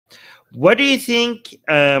What do you think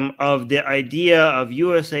of the idea of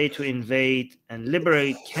USA to invade and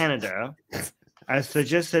liberate Canada, as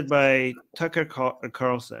suggested by Tucker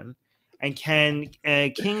Carlson? And can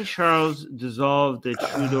King Charles dissolve the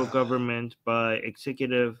Trudeau government by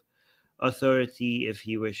executive authority if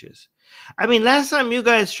he wishes? I mean, last time you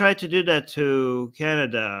guys tried to do that to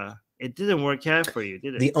Canada, it didn't work out for you,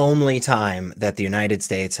 did it? The only time that the United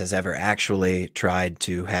States has ever actually tried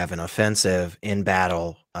to have an offensive in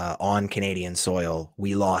battle on Canadian soil,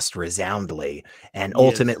 we lost resoundingly, and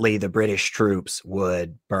ultimately the British troops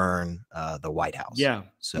would burn the White House. Yeah,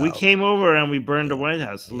 so we came over and we burned the White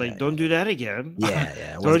House. Like, don't do that again.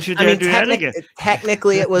 Yeah. Don't you dare do that again.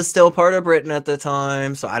 Technically, it was still part of Britain at the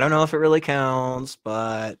time, so I don't know if it really counts,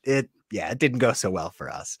 but it didn't go so well for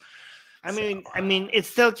us. I mean, it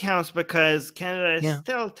still counts because Canada is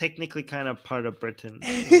still technically kind of part of Britain.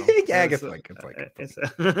 You know? Yeah, good point. Good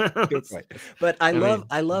point. But I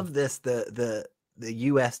love this. The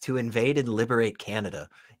U.S. to invade and liberate Canada.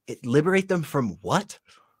 Liberate them from what?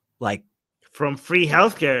 Like from free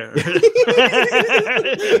healthcare.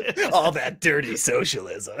 All that dirty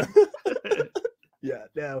socialism.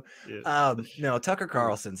 No. Tucker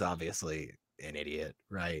Carlson's obviously an idiot,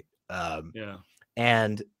 right?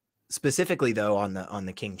 And specifically though on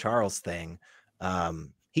the King Charles thing,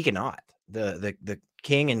 he cannot. The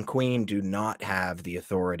king and queen do not have the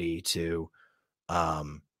authority to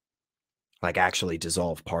like actually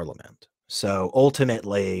dissolve parliament. So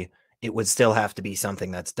ultimately it would still have to be something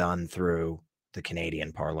that's done through the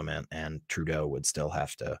Canadian parliament, and Trudeau would still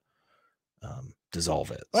have to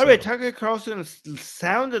dissolve it. By the way, Tucker Carlson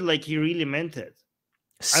sounded like he really meant it.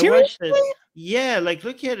 Seriously? I watched it. Yeah, like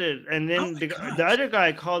look at it, and then the other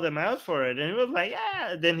guy called him out for it, and he was like,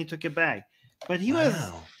 "Yeah." Then he took it back, but he was.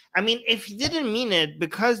 I mean, if he didn't mean it,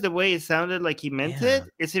 because the way it sounded like he meant it,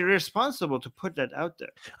 it's irresponsible to put that out there.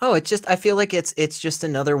 Oh, it's just, I feel like it's just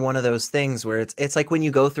another one of those things where it's like when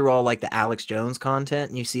you go through all like the Alex Jones content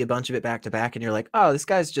and you see a bunch of it back to back, and you're like, oh, this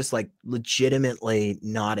guy's just like legitimately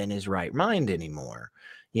not in his right mind anymore.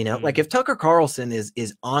 You know, like if Tucker Carlson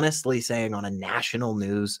is honestly saying on a national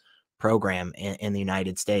news program in the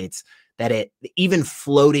United States that it even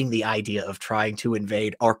floating the idea of trying to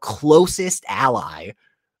invade our closest ally,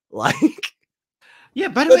 like, yeah,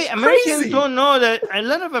 by the way, Americans don't know that. A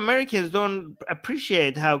lot of Americans don't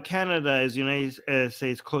appreciate how Canada is United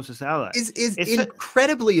States' closest ally. Is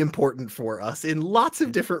incredibly important for us in lots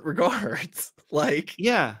of different regards. Like,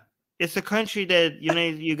 yeah, it's a country that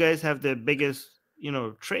you guys have the biggest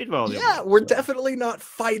trade volume. Yeah, we're definitely not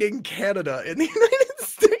fighting Canada in the United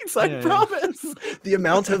States. I promise. The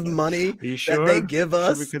amount of money that they give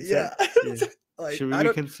us. Like, should we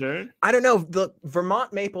be concerned? I don't know. The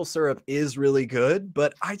Vermont maple syrup is really good,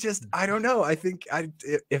 but I don't know. I think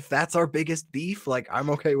if that's our biggest beef, like I'm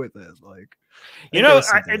okay with it. Like,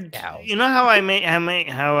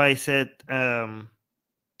 how I said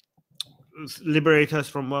liberate us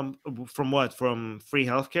from what? From free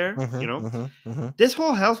healthcare. This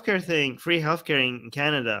whole healthcare thing, free healthcare in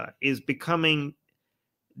Canada, is becoming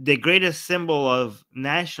the greatest symbol of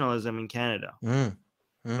nationalism in Canada.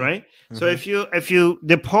 Right. So if you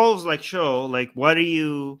the polls like show like what are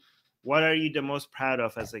you the most proud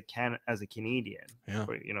of as a Canadian?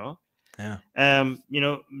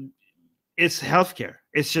 It's healthcare.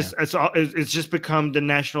 It's just it's just become the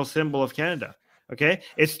national symbol of Canada. Okay,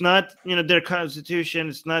 it's not their constitution,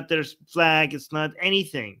 it's not their flag, it's not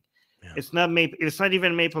anything. It's not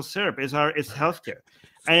even maple syrup. It's healthcare,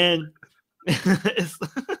 and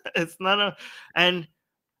it's not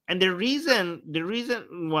and the reason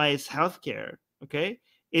why it's healthcare, okay,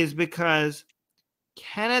 is because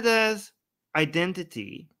Canada's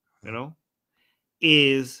identity,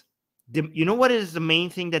 is what is the main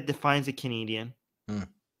thing that defines a Canadian?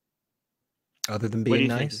 Other than being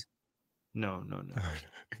nice? No.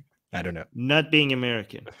 I don't know. Not being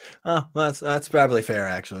American. Oh, well, that's probably fair,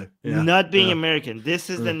 actually. Yeah. Not being American. This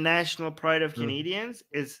is the national pride of Canadians.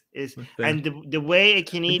 And the way a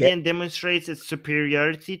Canadian demonstrates its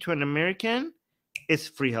superiority to an American is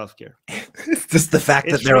free healthcare. It's just the fact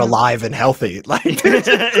that they're alive and healthy. Like,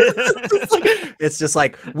 it's just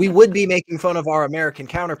like we would be making fun of our American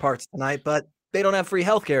counterparts tonight, but they don't have free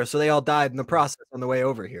healthcare, so they all died in the process on the way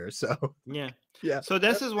over here. So yeah. So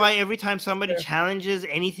this is why every time somebody challenges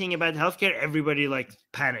anything about healthcare, everybody like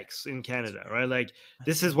panics in Canada, right? Like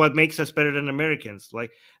this is what makes us better than Americans. Like,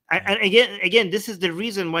 and again, this is the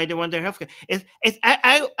reason why they want their healthcare.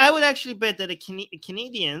 I would actually bet that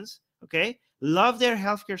Canadians, okay, love their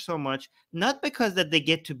healthcare so much, not because that they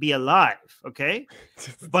get to be alive, okay,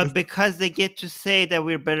 but because they get to say that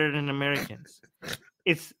we're better than Americans.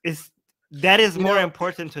 That is more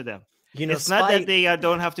important to them. You know, it's not that they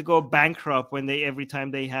don't have to go bankrupt when every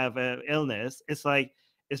time they have an illness. It's like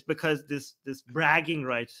it's because this bragging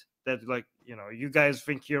rights that, like, you know, you guys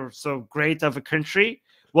think you're so great of a country.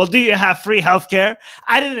 Well, do you have free healthcare?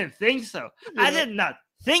 I didn't think so. I did not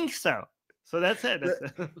think so. So that's it.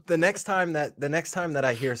 The next time that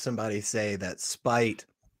I hear somebody say that spite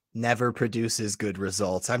never produces good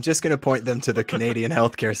results, I'm just going to point them to the Canadian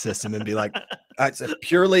healthcare system and be like, it's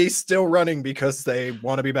purely still running because they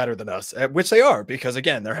want to be better than us, which they are, because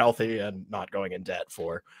again, they're healthy and not going in debt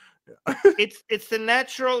for. It's the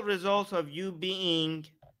natural result of you being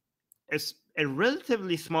a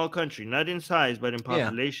relatively small country, not in size but in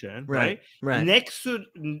population, right? Next to,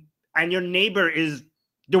 and your neighbor is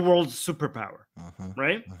the world's superpower,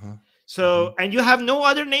 right? So, and you have no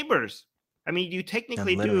other neighbors. I mean, you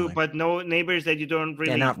technically do, but no neighbors that you don't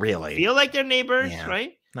really, not really feel like they're neighbors,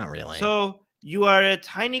 right? Not really. So you are a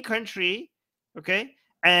tiny country, okay,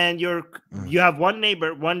 and you have one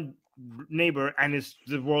neighbor, and it's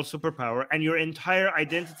the world's superpower, and your entire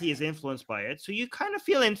identity is influenced by it. So you kind of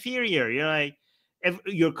feel inferior. You're like,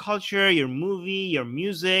 your culture, your movie, your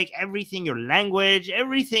music, everything, your language,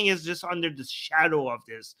 everything is just under the shadow of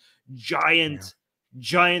this giant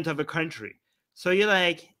of a country. So you're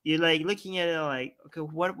like looking at it like, okay,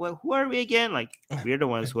 who are we again? Like, we're the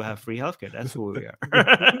ones who have free healthcare. That's who we are.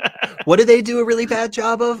 What do they do a really bad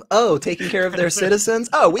job of? Oh, taking care of their citizens.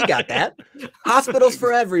 Oh, we got that. Hospitals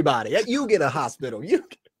for everybody. You get a hospital. You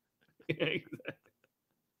exactly.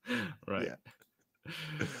 Right.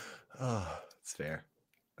 Yeah. Oh, it's fair.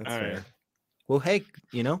 That's all fair. Right. Well, hey,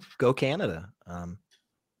 you know, go Canada.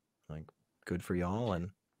 Like, good for y'all. And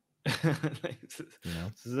you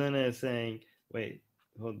know, Susanna is saying, wait,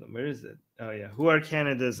 hold on, where is it? Oh yeah, who are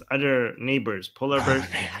Canada's other neighbors? Polar bears.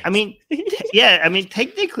 I mean, I mean,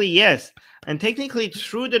 technically yes, and technically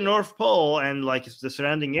through the North Pole and like the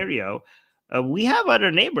surrounding area, we have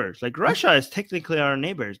other neighbors. Like Russia is technically our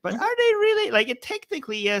neighbors, but are they really? Like,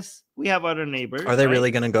 technically, yes, we have other neighbors. Are they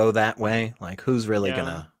really going to go that way? Like, who's really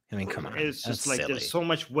gonna? I mean, come on. It's just like silly. There's so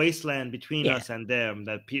much wasteland between us and them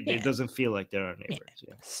that it doesn't feel like they're our neighbors.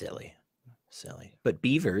 Yeah. Silly. But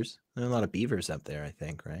beavers, there are a lot of beavers up there, I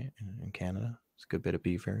think, right? In Canada, it's a good bit of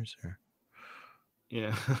beavers. Or...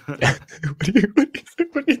 Yeah. What do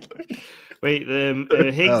you think? Wait,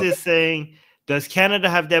 Higgs is saying, does Canada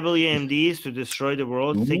have WMDs to destroy the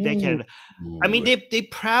world? Take that, Canada. I mean, they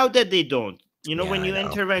proud that they don't. You know, when you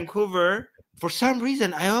enter Vancouver, for some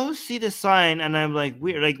reason, I always see the sign, and I'm like,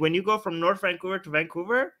 weird. Like, when you go from North Vancouver to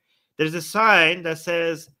Vancouver, there's a sign that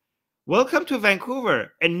says, "Welcome to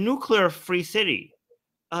Vancouver, a nuclear-free city."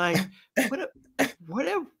 Like, what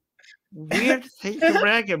a weird thing to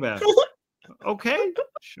brag about. Okay,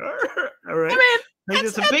 sure, all right. I mean, like,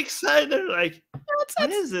 there's a big sign there. Like,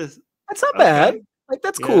 what is this? That's not bad. Like,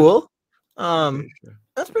 that's cool.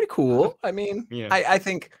 That's pretty cool. I mean, I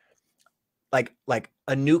think like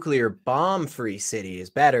a nuclear bomb free city is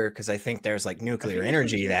better, because I think there's like nuclear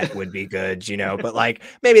energy that would be good, you know, but like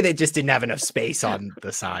maybe they just didn't have enough space on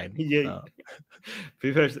the sign.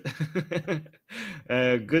 Because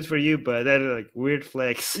good for you, but that is like weird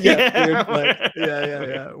flex. Weird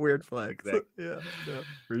flex. Weird flex. Yeah,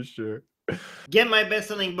 for sure. Get my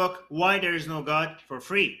best-selling book, Why There Is No God, for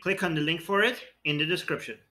free. Click on the link for it in the description.